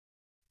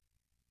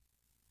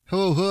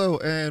Hello,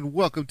 and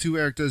welcome to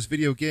Eric Does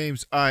Video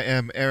Games. I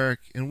am Eric,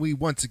 and we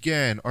once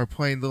again are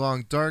playing The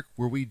Long Dark,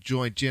 where we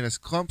join Janice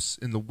Clumps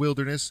in the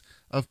wilderness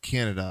of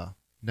Canada.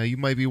 Now you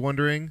might be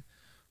wondering,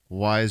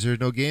 why is there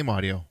no game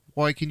audio?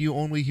 Why can you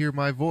only hear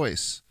my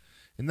voice?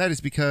 And that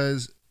is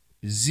because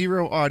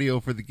zero audio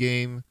for the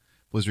game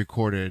was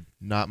recorded.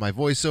 Not my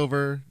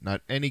voiceover,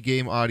 not any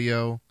game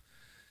audio.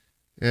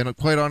 And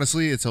quite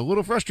honestly, it's a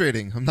little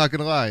frustrating. I'm not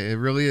going to lie, it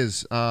really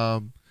is.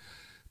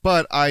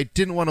 But I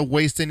didn't want to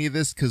waste any of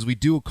this because we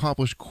do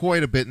accomplish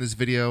quite a bit in this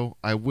video.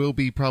 I will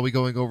be probably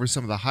going over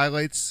some of the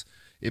highlights.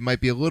 It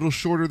might be a little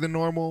shorter than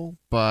normal,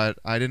 but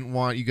I didn't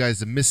want you guys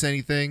to miss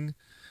anything.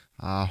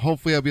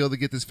 Hopefully I'll be able to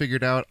get this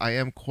figured out. I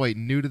am quite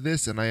new to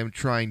this and I am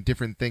trying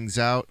different things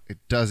out. It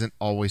doesn't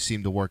always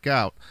seem to work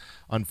out,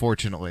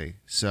 unfortunately.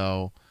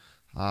 So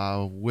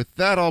with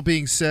that all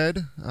being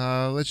said,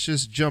 let's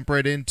just jump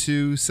right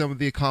into some of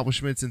the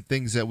accomplishments and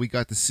things that we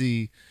got to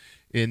see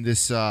in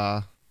this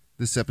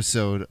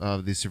episode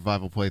of the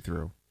survival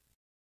playthrough.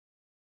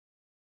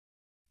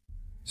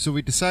 So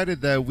we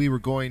decided that we were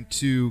going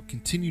to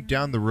continue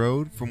down the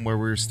road from where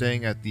we were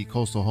staying at the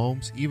coastal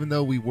homes, even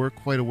though we were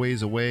quite a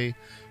ways away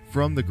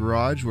from the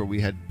garage where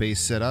we had base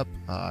set up.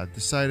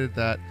 Decided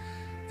that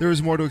there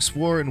was more to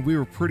explore and we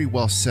were pretty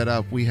well set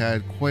up. We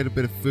had quite a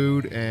bit of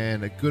food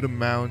and a good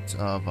amount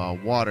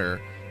of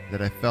water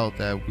that I felt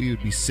that we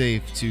would be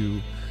safe to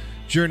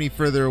journey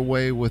further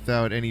away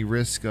without any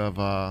risk of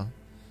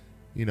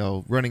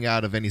running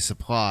out of any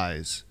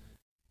supplies.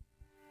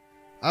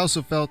 I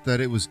also felt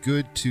that it was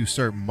good to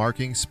start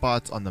marking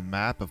spots on the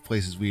map of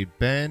places we had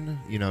been,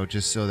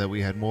 just so that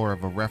we had more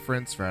of a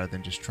reference rather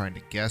than just trying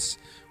to guess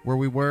where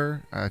we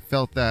were. I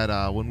felt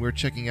that when we were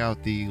checking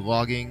out the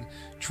logging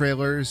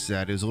trailers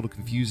that it was a little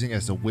confusing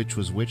as to which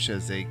was which,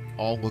 as they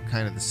all look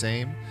kind of the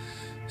same.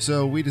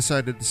 So we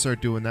decided to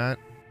start doing that.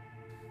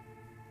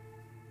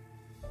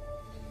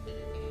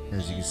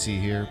 As you can see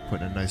here,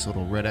 putting a nice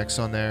little red X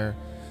on there,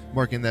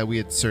 marking that we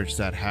had searched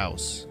that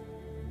house.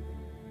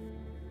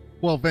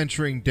 While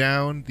venturing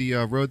down the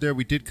road there,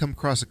 we did come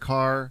across a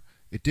car.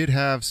 It did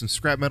have some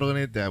scrap metal in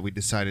it that we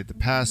decided to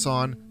pass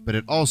on, but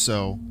it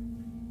also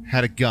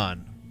had a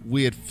gun.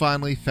 We had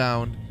finally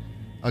found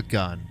a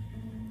gun.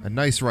 A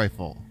nice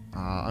rifle.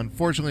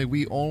 Unfortunately,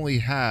 we only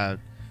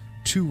had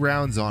 2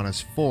 rounds on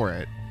us for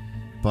it,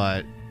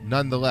 but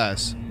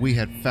nonetheless, we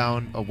had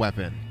found a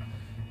weapon.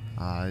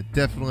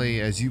 Definitely,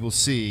 as you will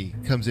see,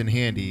 comes in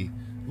handy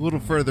a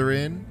little further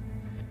in,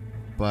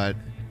 but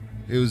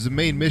it was the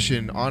main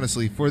mission,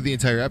 honestly, for the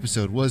entire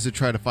episode, was to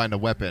try to find a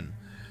weapon.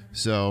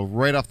 So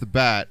right off the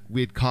bat,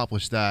 we had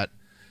accomplished that.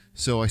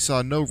 So I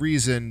saw no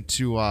reason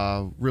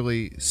to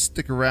really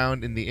stick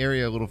around in the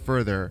area a little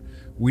further.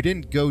 We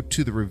didn't go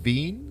to the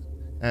ravine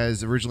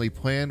as originally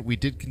planned. We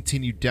did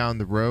continue down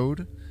the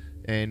road,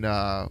 and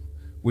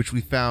which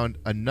we found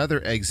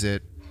another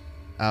exit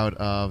out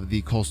of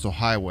the coastal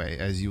highway,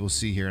 as you will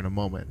see here in a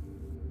moment.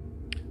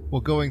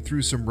 While going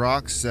through some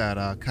rocks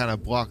that kind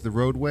of block the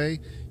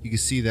roadway, you can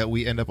see that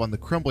we end up on the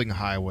crumbling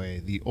highway,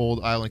 the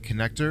old island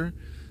connector.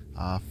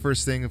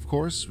 First thing, of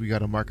course, we got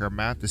to mark our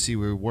map to see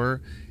where we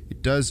were.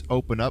 It does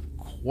open up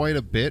quite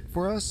a bit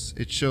for us.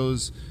 It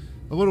shows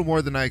a little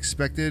more than I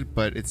expected,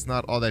 but it's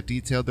not all that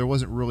detailed. There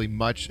wasn't really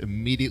much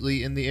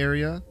immediately in the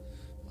area,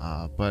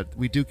 but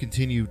we do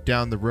continue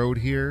down the road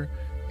here,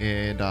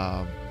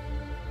 and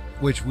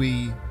which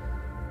we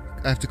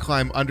have to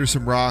climb under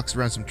some rocks,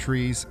 around some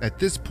trees. At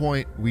this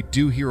point, we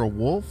do hear a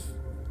wolf.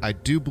 I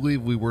do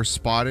believe we were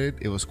spotted.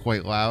 It was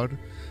quite loud.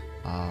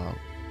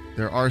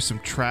 There are some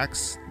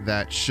tracks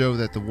that show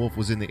that the wolf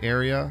was in the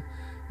area.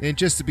 And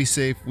just to be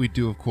safe, we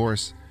do, of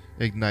course,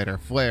 ignite our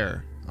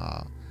flare.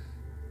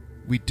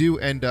 We do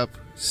end up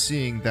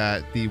seeing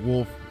that the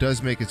wolf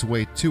does make its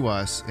way to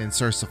us and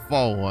starts to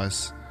follow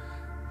us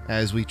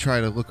as we try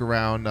to look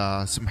around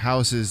some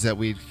houses that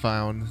we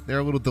found. They're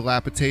a little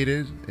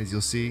dilapidated, as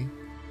you'll see.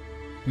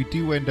 We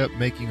do end up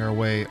making our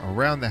way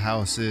around the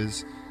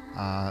houses.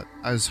 I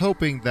was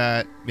hoping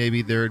that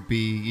maybe there would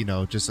be,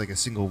 just like a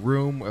single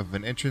room of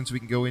an entrance we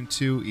can go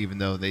into, even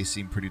though they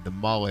seem pretty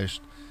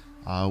demolished.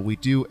 We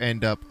do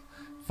end up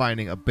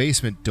finding a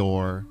basement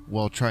door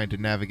while trying to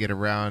navigate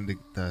around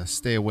to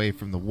stay away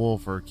from the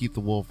wolf or keep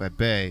the wolf at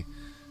bay.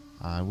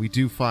 We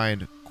do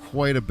find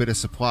quite a bit of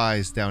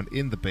supplies down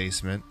in the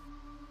basement.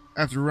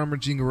 After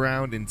rummaging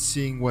around and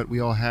seeing what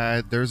we all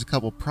had, there's a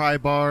couple pry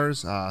bars,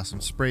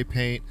 some spray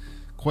paint,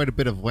 quite a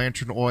bit of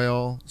lantern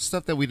oil,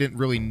 stuff that we didn't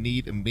really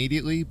need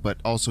immediately, but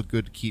also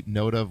good to keep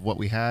note of what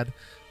we had.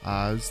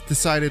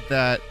 Decided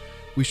that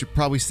we should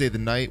probably stay the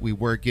night. We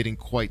were getting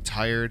quite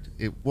tired.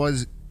 It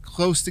was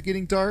close to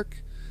getting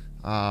dark.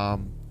 To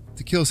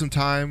kill some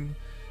time,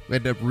 we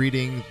ended up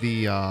reading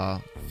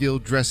the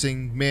field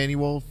dressing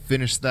manual,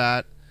 finished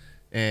that,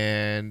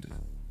 and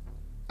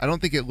I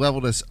don't think it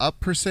leveled us up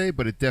per se,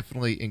 but it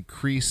definitely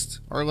increased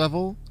our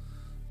level.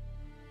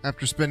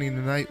 After spending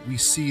the night, we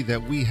see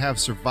that we have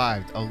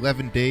survived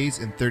 11 days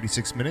and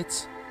 37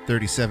 minutes,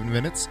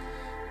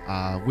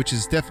 which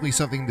is definitely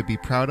something to be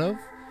proud of.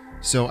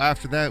 So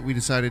after that, we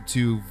decided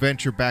to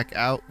venture back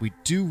out. We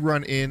do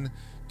run in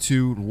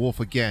to the wolf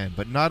again,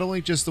 but not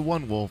only just the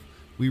one wolf,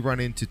 we run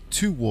into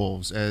two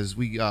wolves as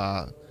we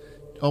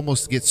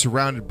almost get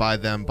surrounded by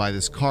them by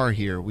this car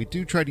here. We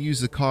do try to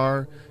use the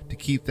car to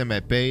keep them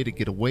at bay, to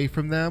get away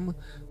from them.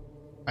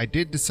 I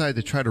did decide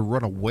to try to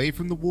run away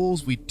from the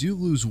wolves. We do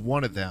lose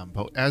one of them,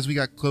 but as we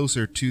got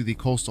closer to the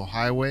coastal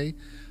highway,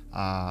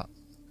 I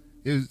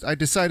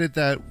decided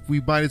that we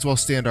might as well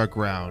stand our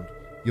ground.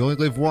 You only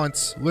live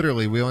once.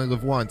 Literally, we only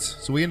live once.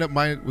 So we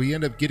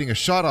end up getting a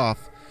shot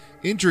off,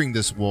 injuring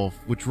this wolf,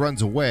 which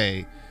runs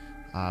away.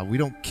 We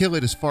don't kill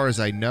it as far as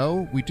I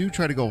know. We do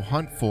try to go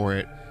hunt for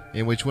it,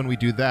 in which when we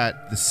do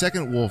that, the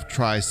second wolf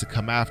tries to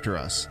come after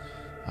us.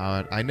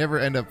 We never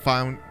ended up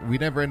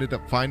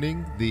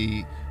finding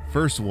the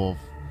first wolf,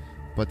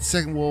 but the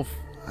second wolf,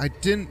 I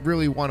didn't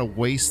really want to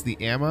waste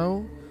the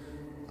ammo.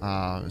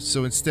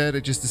 So instead, I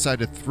just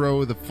decided to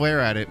throw the flare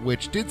at it,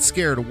 which did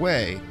scare it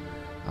away.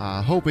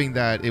 Hoping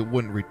that it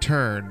wouldn't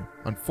return.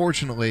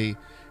 Unfortunately,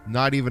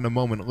 not even a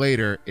moment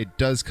later, it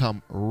does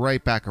come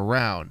right back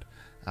around.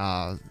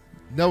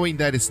 Knowing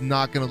that it's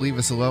not going to leave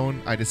us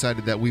alone, I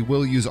decided that we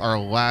will use our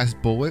last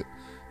bullet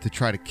to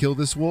try to kill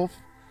this wolf.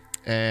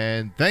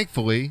 And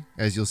thankfully,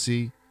 as you'll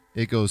see,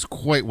 it goes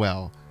quite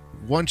well.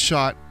 One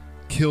shot,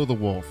 kill the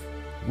wolf.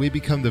 We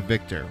become the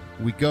victor.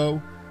 We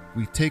go,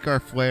 we take our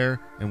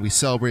flare, and we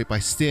celebrate by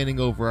standing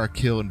over our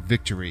kill and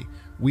victory.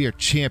 We are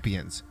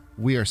champions.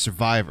 We are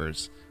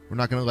survivors. We're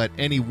not going to let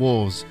any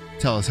wolves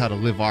tell us how to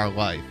live our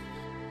life.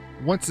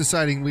 Once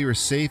deciding we were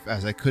safe,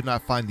 as I could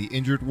not find the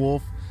injured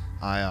wolf,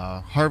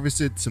 I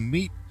harvested some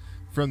meat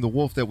from the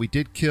wolf that we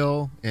did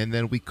kill, and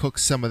then we cooked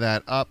some of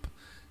that up.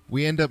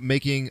 We end up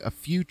making a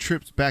few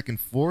trips back and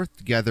forth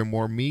to gather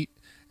more meat.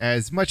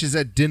 As much as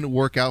that didn't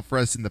work out for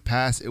us in the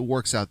past, it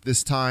works out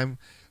this time.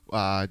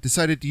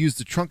 Decided to use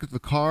the trunk of the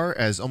car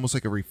as almost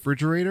like a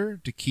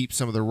refrigerator to keep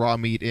some of the raw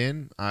meat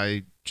in.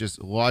 I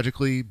just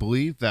logically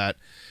believe that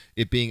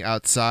it being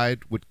outside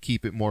would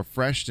keep it more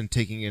fresh than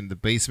taking it in the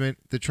basement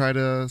to try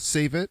to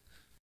save it.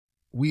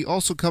 We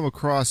also come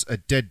across a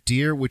dead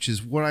deer, which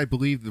is what I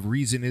believe the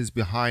reason is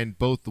behind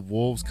both the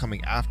wolves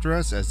coming after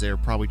us, as they're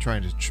probably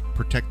trying to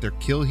protect their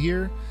kill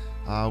here.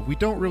 We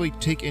don't really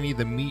take any of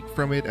the meat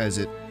from it, as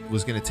it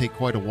was going to take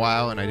quite a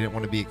while and I didn't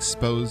want to be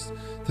exposed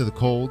to the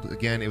cold.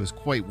 Again, it was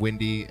quite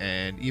windy,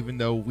 and even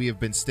though we have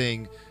been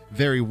staying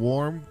very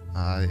warm,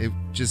 it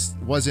just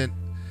wasn't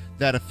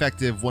that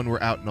effective when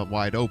we're out in the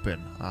wide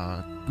open.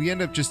 We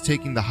end up just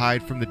taking the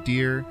hide from the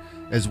deer,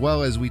 as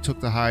well as we took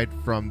the hide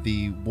from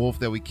the wolf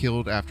that we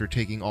killed after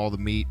taking all the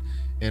meat,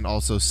 and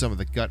also some of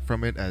the gut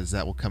from it, as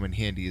that will come in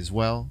handy as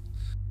well.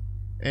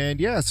 And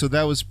yeah, so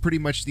that was pretty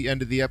much the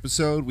end of the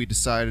episode. We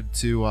decided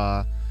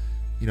to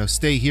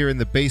stay here in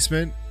the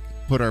basement,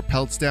 put our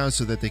pelts down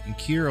so that they can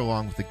cure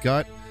along with the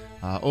gut.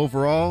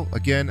 Overall,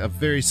 again, a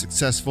very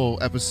successful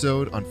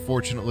episode.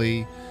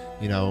 Unfortunately,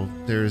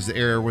 there's the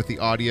error with the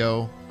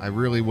audio. I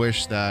really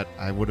wish that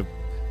I would have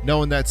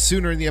known that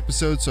sooner in the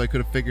episode so I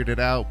could have figured it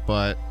out,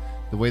 but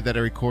the way that I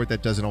record,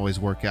 that doesn't always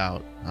work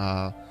out.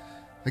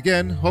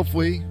 Again,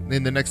 hopefully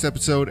in the next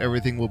episode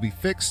everything will be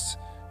fixed,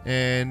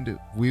 and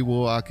we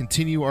will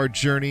continue our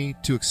journey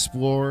to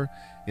explore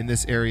in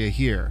this area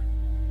here.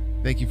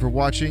 Thank you for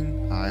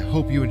watching. I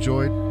hope you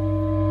enjoyed.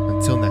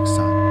 Until next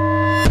time.